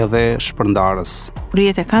janë edhe shpërndarës.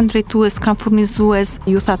 Rrjetet kanë drejtues, kanë furnizues.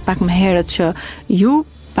 Ju thatë pak më herët që ju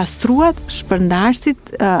pastruat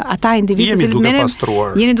shpërndarësit, ata individët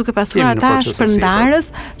jeni duke pastruar ata shpërndarës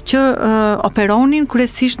që operonin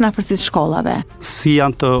kryesisht në afërsitë shkollave. Si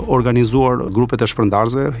janë të organizuar grupet e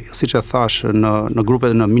shpërndarësve, siç e thash,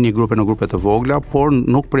 në mini grupe, në grupe të vogla, por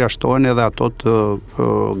nuk përjashtohen edhe ato të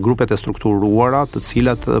grupet e strukturuara, të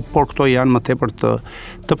cilat por këto janë më tepër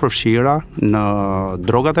të përfshira në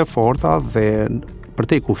drogat e forta dhe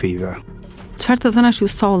përtej kufive. Çfarë të dhënash ju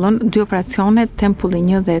sollën 2 operacione, Tempulli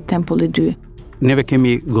 1 dhe Tempulli 2? Neve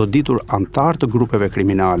kemi goditur antar të grupeve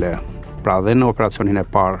kriminale, pra dhe në operacionin e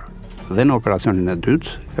parë dhe në operacionin e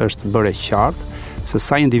dytë, është bërë qartë se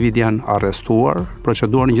sa individ janë arrestuar,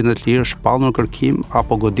 proceduar në gjendje të lirë, shpallur në kërkim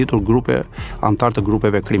apo goditur antar të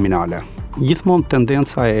grupeve kriminale. Gjithmonë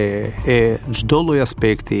tendenca e çdo lloj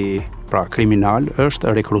aspekti pra kriminal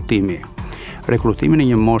është rekrutimi. Rekrutimi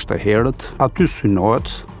në një moshë të herët, aty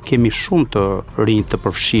synohet. Kemi shumë të rinj të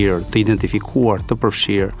përfshirë, të identifikuar, të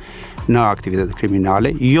përfshirë në aktivitetet kriminale,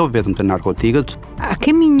 jo vetëm të narkotikët. A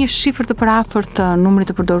kemi një shifër të përafërt të numrit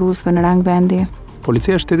të përdoruesve në rang vendi?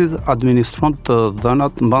 Policia e shtetit administron të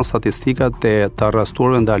dhënat, mban statistikat e të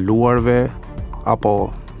arrestuarve, ndaluarve apo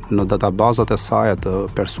në databazat e saj të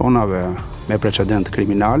personave me precedent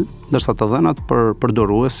kriminal, ndërsa të dhënat për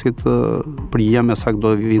përdoruesit përgjigjem saktë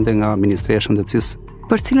do vinte nga Ministria e Shëndetësisë.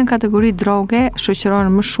 Për cilën kategori droge shoqërohen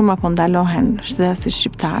më shumë apo ndalohen shtetasit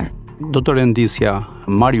shqiptar? Do të rendisja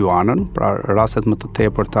marijuanën, pra rastet më të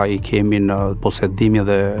tepërta i kemi në posedimin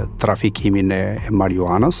dhe trafikimin e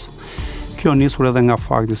marijuanës. Kjo nisur edhe nga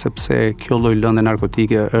fakti sepse kjo lloj lëndë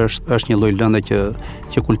narkotike është një lloj lëndë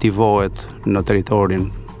që kultivohet në territorin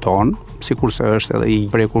ton, sikurse është edhe i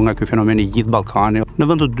prekur nga ky fenomen i gjithë Ballkani. Në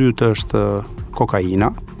vend të dytë është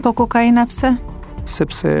kokaina. Po kokaina pse?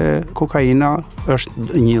 Sepse kokaina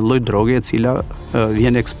është një lloj droge e cila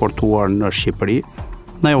vjen eksportuar në Shqipëri,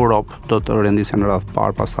 në Europë do të rendisja në radhë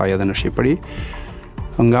parë, pastaj edhe në Shqipëri,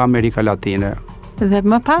 nga Amerika Latine. Dhe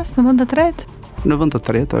më pas në vend të tretë? Në vend të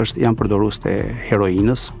tretë janë përdorues të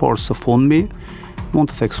heroinës, por së fundmi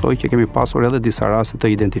mund të theksoj që kemi pasur edhe disa raste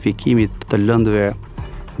të identifikimit të lëndëve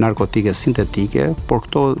narkotike sintetike, por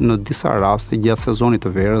këto në disa raste gjatë sezonit të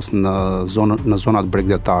verës në zonat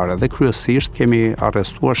bregdetare dhe kryesisht kemi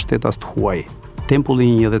arrestuar shtetas të huaj. Tempulli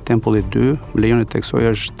 1 dhe Tempulli 2, lejoni të theksoj,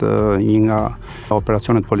 është një nga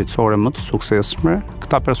operacionet policore më të suksesshme.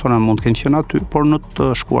 Këta persona mund të kenë qenë aty, por në të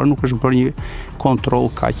shkuar nuk është bërë një kontroll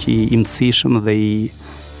kaq i imtësishëm dhe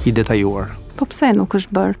i detajuar. Po pse nuk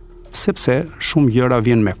është bërë? Sepse shumë gjëra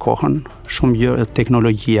vjen me kohën, shumë gjëra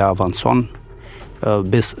teknologjia avancon,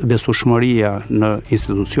 besueshmëria në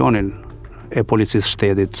institucionin e policisë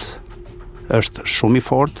shtetit është shumë i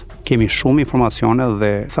fortë, kemi shumë informacione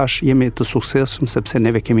dhe thash jemi të suksesshëm sepse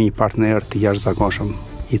neve kemi një partner të jashtëzakonshëm,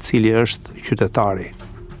 i cili është qytetari.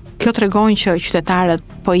 Kjo tregon që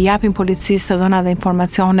qytetarët po i japin policisë të dhëna dhe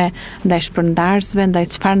informacione ndaj shpërndarësve, ndaj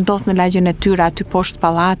çfarë ndodh në lagjen e tyre aty poshtë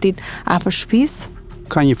pallatit, afër shtëpisë.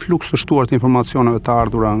 Ka një fluks të shtuar të informacioneve të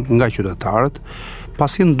ardhura nga qytetarët,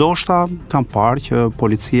 pasi ndoshta kam parë që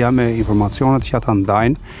policia me informacionet që ata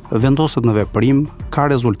ndajnë vendoset në veprim, ka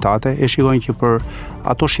rezultate, e shikojnë që për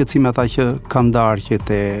ato shqetësime ata që kanë ndarë që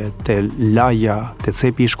te lagja, te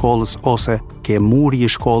cepi i shkollës ose ke muri i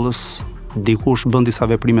shkollës, dikush bën disa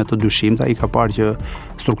veprime të dyshimta, i ka parë që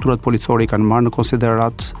strukturat policore i kanë marrë në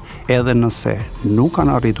konsiderat, edhe nëse nuk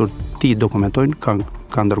kanë arritur ti dokumentojnë,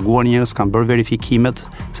 kanë dërguar njerëz, kanë bërë verifikimet,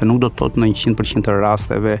 se nuk do të thotë në 100% të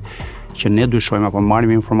rasteve që ne dyshojmë apo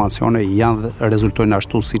marrim informacione janë dhe rezultojnë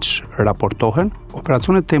ashtu siç raportohen.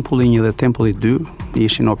 Operacionet Tempulli 1 dhe Tempulli 2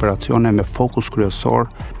 ishin operacione me fokus kryesor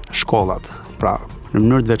shkollat. Pra, në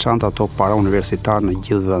mënyrë të veçantë ato para universitar në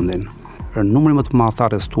gjithë vendin. Numri më të madh të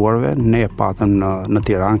arrestuarve ne e patëm në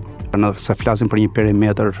Tiranë, nëse flasim për një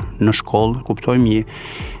perimetër në shkollë, kuptojmë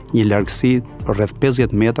një largësi rreth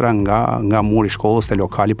 50 metra nga muri i shkollës te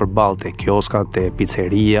lokali përballë, te kioska, te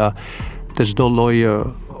piceria, te çdo lloj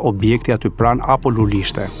objekti aty pranë apo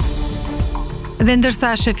lulishte. Dhe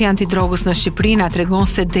ndërsa shefi antidrogës në Shqipëri na tregon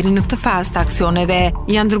se deri në këtë fazë të aksioneve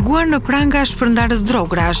janë dërguar në pranga shpërndarës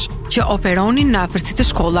drogrash që operonin në afërsitë të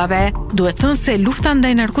shkollave, duhet thënë se lufta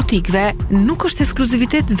ndaj narkotikëve nuk është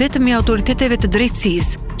ekskluzivitet vetëm i autoriteteve të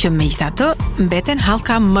drejtësisë, që megjithatë mbeten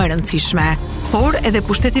hallka më e rëndësishme, por edhe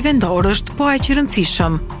pushteti vendor është po aq i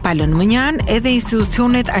rëndësishëm, pa lënë mënjan edhe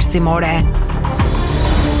institucionet arsimore.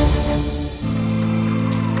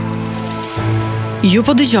 Ju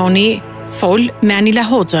po dëgjoni Fol me Anila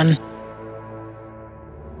Hoxhën.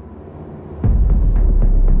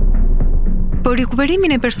 Për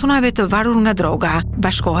rikuperimin e personave të varur nga droga,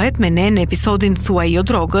 bashkohet me ne në episodin Thuaj jo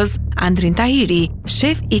drogës, Andrin Tahiri,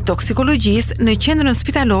 shef i toksikologjisë në qendrën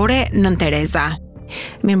spitalore Nën Tereza.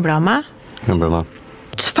 Mirëmbrëma. Mirëmbrëma.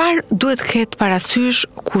 Çfarë duhet ketë parasysh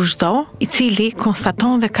kushdo i cili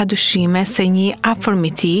konstaton dhe ka dyshime se një afërm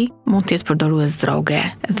i tij mund të jetë përdorues droge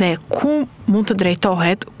dhe ku mund të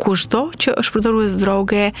drejtohet kushdo që është përdorues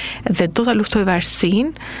droge dhe do ta luftojë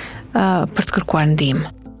varësinë për të kërkuar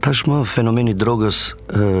ndihmë. Tashmë fenomeni drogës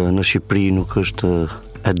në Shqipëri nuk është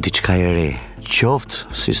diçka e re,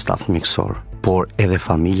 qoftë si staf mjekësor, por edhe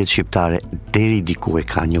familjet shqiptare deri diku e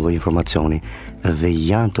kanë një lloj informacioni dhe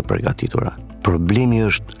janë të përgatitura. Problemi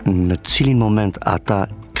është në cilin moment ata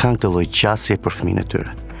kanë këtë lloj qasje për fëmijën e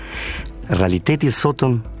tyre. Realiteti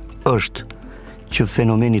sotëm është që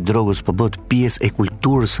fenomeni drogës po bëhet pjesë e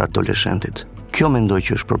kulturës së adoleshentit. Kjo mendoj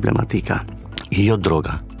që është problematika, jo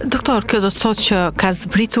droga. Doktor, kjo do të thotë që ka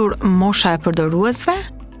zbritur mosha e përdoruesve?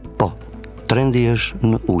 Po, trendi është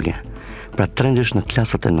në ulje. Pra trendi është në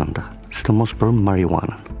klasat e nënta, sidomos për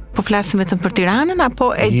marijuanën. Po flasim vetëm për Tiranën apo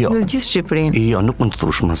në gjithë Shqipërinë? Jo, nuk mund të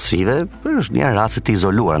thush masive, është një raste të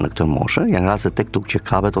izoluara në këtë moshë, janë raste tek tuk që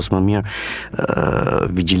kapet ose më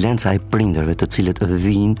mirë vigjilenca e prindërve të cilët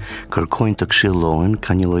vinë, kërkojnë të këshillohen,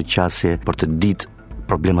 ka një lloj qasje për të ditë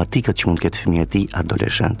problematikat që mund të ketë fëmia e tij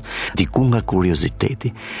adoleshent, diku nga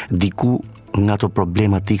kurioziteti, diku nga ato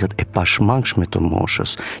problematikat e pashmangshme të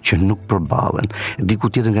moshës që nuk përballen, diku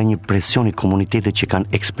tjetër nga një presion i komunitetit që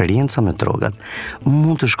kanë eksperjenca me drogat,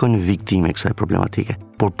 mund të shkojnë viktime kësaj problematike.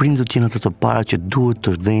 Por prindërit janë ato të para që duhet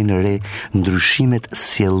të vënë re ndryshimet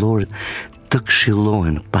sjellore, të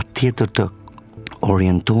këshillohen, patjetër të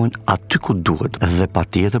orientohen aty ku duhet dhe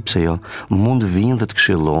patjetër pse jo mund vinë dhe të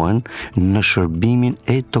këshillohen në shërbimin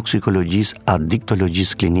e toksikologjisë,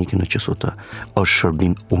 adiktologjisë klinike në QST. Është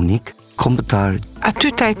shërbim unik kombëtar.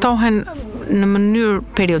 Aty trajtohen në mënyrë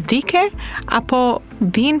periodike apo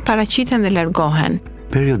vinë, paraqiten dhe largohen?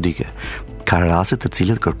 Periodike. Ka raste të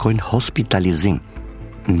cilët kërkojnë hospitalizim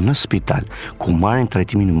në spital, ku marrin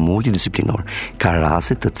trajtimin multidisiplinor. Ka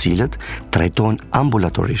raste të cilët trajtohen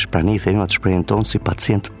ambulatorisht, pra ne i themi atë shprehjen tonë si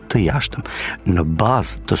pacient të jashtëm. Në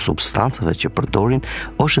bazë të substancave që përdorin,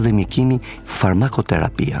 është edhe mjekimi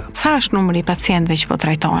farmakoterapia. Sa është numri i pacientëve që po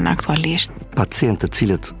trajtohen aktualisht? Pacientë të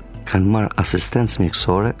cilët kanë marrë asistencë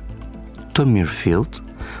mjekësore të mirëfillt,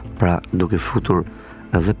 pra duke futur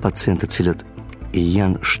edhe pacientë të cilët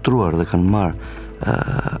janë shtruar dhe kanë marrë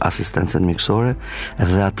asistencën mjekësore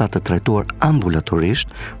dhe ata të trajtuar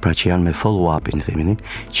ambulatorisht, pra që janë me follow-upin, themini,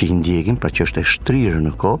 që i ndjekin, pra që është e shtrirë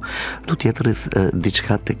në kohë, du të jetë rreth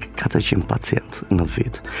diçka tek 400 pacient në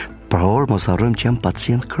vit. Por mos harrojmë që janë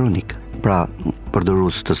pacient kronik. Pra,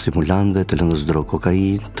 përdorues të stimulantëve, të lëndës drogë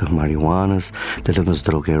kokainë, të marijuanës, të lëndës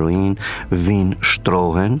drogë heroin, vinë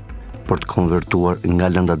shtrohen për të konvertuar nga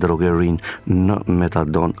lënda drogë heroin në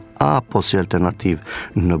metadon apo si alternativ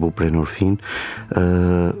në buprenorfin,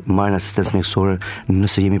 marrin asistencë mjekësore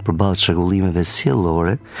nëse jemi përballë çrregullimeve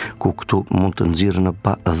sjellore, ku këtu mund të nxirren në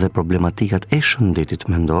pa dhe problematikat e shëndetit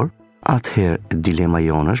mendor. Atëherë dilema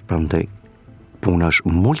jonë është, prandaj puna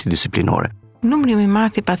është multidisiplinore. Numri më i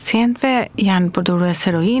madh i pacientëve janë përdorues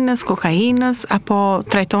heroinës, kokainës, apo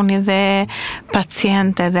trajtoni dhe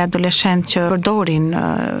pacientë dhe adoleshentë që përdorin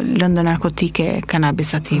lëndë narkotike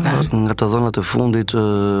kanabisative? Nga të dhënat e fundit,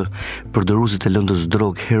 përdoruesit e lëndës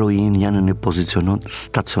drogë heroin janë në pozicionon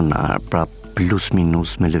stacionar, pra plus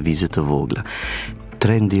minus me lëvizje të vogla.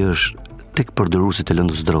 Trendi është tek përdoruesit e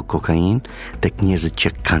lëndës drogë kokain, tek njerëzit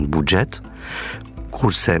që kanë buxhet,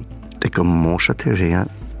 kurse tek moshat e reja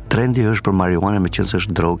trendi është për marijuana me qenë se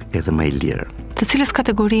është drogë edhe më e lirë. Të cilës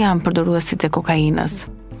kategori janë përdoruesit e kokainës?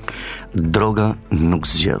 Droga nuk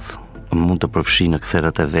zgjedh. Mund të përfshijë në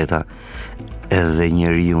ktherat e veta edhe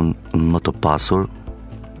njeriu më të pasur,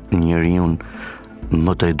 njeriu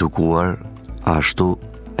më të edukuar, ashtu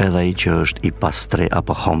edhe ai që është i pastre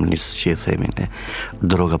apo homeless, që i themi ne.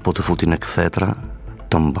 Droga po të futi në kthetra,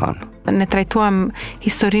 të mban. Ne trajtuam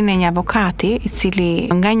historinë e një avokati, i cili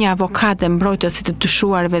nga një avokat dhe mbrojtës i të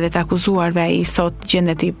dyshuarve dhe të akuzuarve, ai sot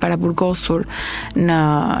gjendet i paraburgosur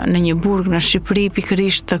në një burg në Shqipëri,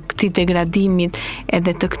 pikërisht të këtij degradimit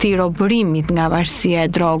edhe të këtij robërimit nga varësia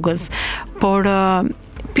e drogës. Por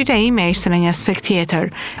pyetja ime ishte në një aspekt tjetër.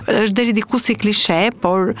 Është deri diku si klishe,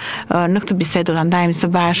 por në këtë bisedë do ta ndajmë së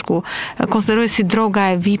bashku. Konsiderohet si droga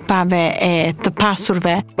e vipave e të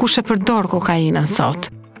pasurve. Kush e përdor kokainën sot?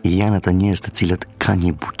 Janë ata njerëz të cilët kanë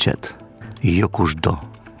një buxhet. Jo kushdo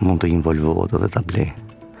mund të involvohet edhe ta blej.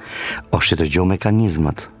 Është të gjë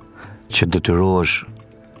mekanizmat që detyrohesh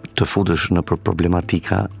të futesh në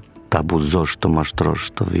problematika, të abuzosh, të mashtrosh,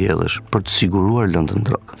 të vjedhësh për të siguruar lëndën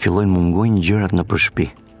drogë. Fillojnë mungojnë gjërat në përshpi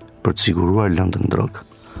për të siguruar lëndën drogë.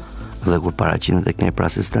 Dhe kur paraqitet tek ne për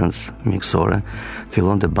asistencë mjekësore,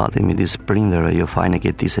 fillon debati midis prindërve, jo fajin e ke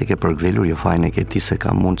ti se ke përgdhelur, jo fajin e ke ti se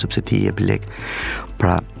ka mund sepse ti jep lek.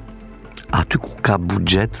 Pra, aty ku ka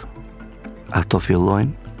buxhet, ato fillojnë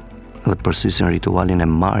dhe përsërisin ritualin e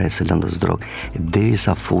marrjes së lëndës drogë,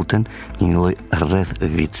 derisa futen një lloj rreth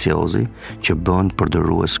viciozi që bën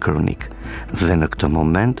përdorues kronik. Dhe në këtë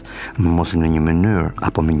moment, mos në një mënyrë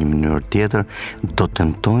apo me një mënyrë tjetër, do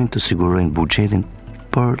tentojnë të sigurojnë buxhetin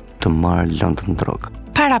për të marrë lëndën drogë.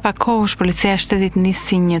 Para pak kohësh policia e shtetit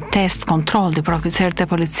nisi një test kontrolli për oficerët e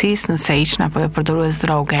policisë nëse ishin apo jo përdorues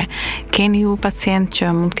droge. Keni ju pacient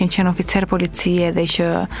që mund të kenë qenë oficer policie dhe që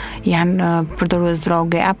janë përdorues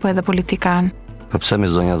droge apo edhe politikan? Po pse me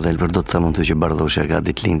zonja Dhelber do të them unë që bardhoshja ka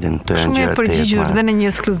ditëlindjen të gjëra të tjera. Shumë e përgjigjur dhe në një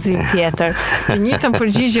ekskluziv tjetër. Të njëjtën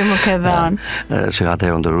përgjigje më ke dhënë. Që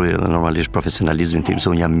atëherë ndërruaj normalisht profesionalizmin tim,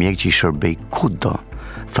 se unë jam mjek që i shërbej kudo.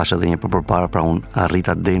 Thash edhe një përpara, pra unë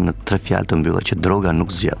arrita deri në 3 fjalë të mbylla që droga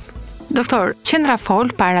nuk zgjedh. Doktor, Qendra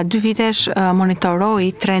Fol para 2 vitesh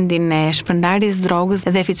monitoroi trendin e shpërndarjes drogës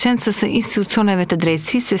dhe eficiencës së institucioneve të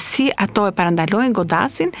drejtësisë, se si ato e parandalojnë,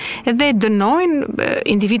 godasin dhe dënojnë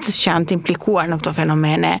individët që janë të implikuar në këto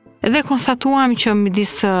fenomene. Dhe konstatuam që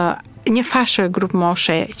midis një fashë grup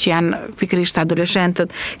moshe që janë pikërisht adoleshentët,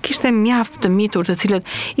 kishte mjaft të mitur të cilët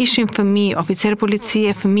ishin fëmijë oficer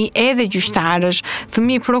policie, fëmijë edhe gjyqtarësh,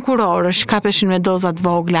 fëmijë prokurorësh, kapeshin me dozat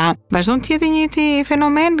vogla. Vazhdon të jetë një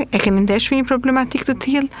fenomen? E keni ndeshur një problematik të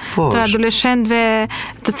tillë të adoleshentëve,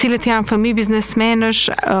 të cilët janë fëmijë biznesmenësh,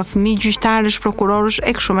 fëmijë gjyqtarësh, prokurorësh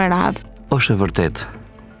e kështu me radhë? Është e vërtet.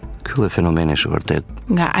 Ky fenomen është vërtet.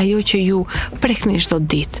 Nga ajo që ju prekni çdo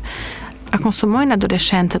ditë, a konsumojnë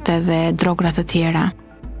adoleshentët edhe drogra të tjera?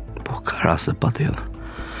 Po ka raste patjetër.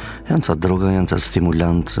 Janë ca droga, janë ca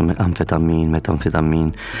stimulant, me amfetamin,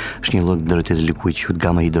 metamfetamin, është një lloj drejtë likuid që quhet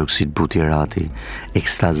gamma hidroksid butyrati,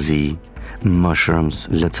 ekstazi, mushrooms,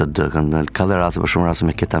 LSD, ka dhe raste, për shumë raste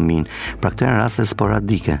me ketamin. Pra këto janë raste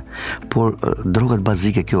sporadike, por drogat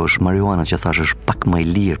bazike, kjo është marijuana që thash është pak më e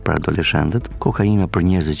lirë për adoleshentët, kokaina për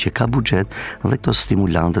njerëzit që ka buxhet dhe këto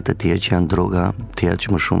stimulantët e tjerë që janë droga tjera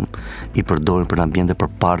që më shumë i përdorin për ambiente, për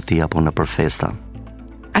party apo në për festa.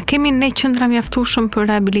 A kemi ne qendra mjaftueshëm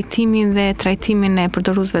për rehabilitimin dhe trajtimin e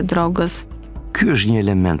përdoruesve drogës? Ky është një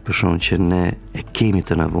element për shkak që ne e kemi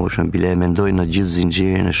të nevojshëm, bile e mendoj në gjithë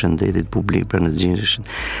zinxhirin e shëndetit publik, për në zinxhirin.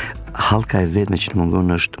 Hallka e vetme që në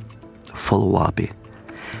mungon është follow-upi.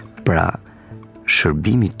 Pra,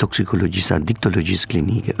 shërbimi toksikologjisë adiktologjisë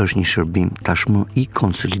klinike është një shërbim tashmë i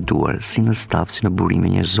konsoliduar si në staf, si në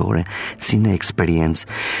burime njerëzore, si në eksperiencë,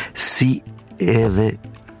 si edhe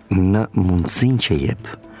në mundësinë që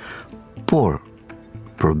jep. Por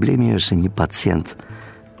problemi është se një pacient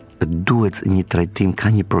duhet një trajtim,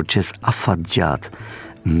 ka një proces afatgjatë,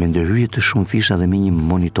 me ndërhyrje të shumë fisha dhe me një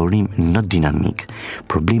monitorim në dinamik.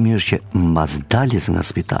 Problemi është që mbas daljes nga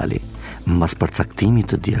spitali, mbas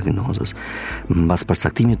përcaktimit të diagnozës, mbas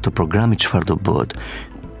përcaktimit të programit çfarë do bëhet,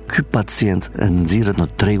 ky pacient nxirret në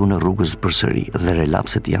tregun e rrugës përsëri dhe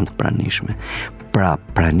relapset janë të pranishme. Pra,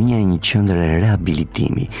 prania e një qendre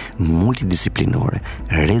rehabilitimi multidisiplinore,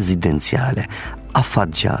 rezidenciale,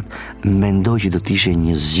 afatgjatë, mendoj që do të ishte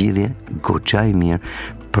një zgjidhje goxha e mirë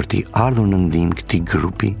për t'i ardhur në ndihmë këtij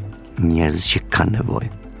grupi njerëz që kanë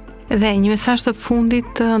nevojë. Dhe një mesazh të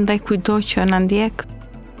fundit ndaj kujdo që na ndjek?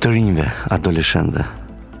 Të rinjve, adoleshentëve,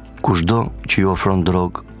 kushdo që ju ofron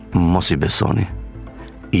drogë, mos i besoni.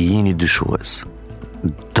 I jeni dyshues.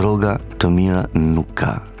 Droga të mira nuk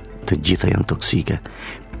ka, të gjitha janë toksike.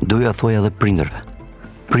 Doja thoja edhe prindërve.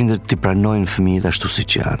 Prindërit t'i pranojnë fëmijët ashtu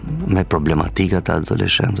siç janë, me problematikat e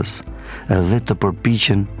adoleshencës, dhe të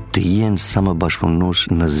përpiqen të jenë sa më bashkëpunues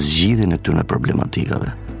në zgjidhjen e këtyre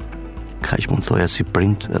problematikave. Kaq mund thoja si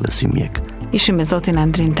prind edhe si mjek. Ishim me zotin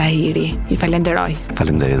Andrin Tahiri. I falenderoj.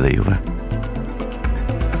 Faleminderit dhe juve.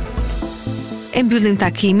 E mbyllim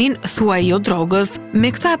takimin Thuaj jo drogës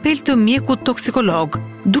me këtë apel të mjekut toksikolog,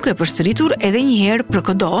 duke përsëritur edhe një herë për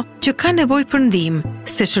çdo që ka nevojë për ndihmë,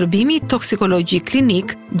 se shërbimi toksikologjik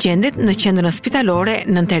klinik gjendet në qendrën spitalore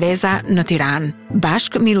Nën Tereza në Tiranë.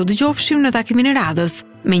 Bashkë miru dëgjofshim në takimin e radhës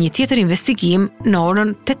me një tjetër investigim në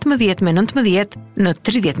orën 18:19 në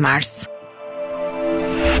 30 mars.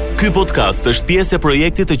 Ky podcast është pjesë e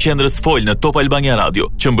projektit të Qendrës Fol në Top Albania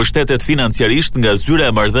Radio, që mbështetet financiarisht nga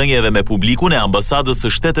zyra e marrëdhënieve me publikun e Ambasadës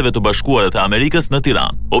së Shteteve të Bashkuara të Amerikës në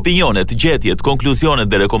Tiranë. Opinionet, gjetjet,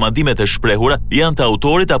 konkluzionet dhe rekomandimet e shprehura janë të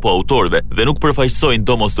autorit apo autorëve dhe nuk përfaqësojnë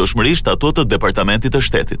domosdoshmërisht ato të Departamentit të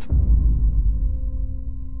Shtetit.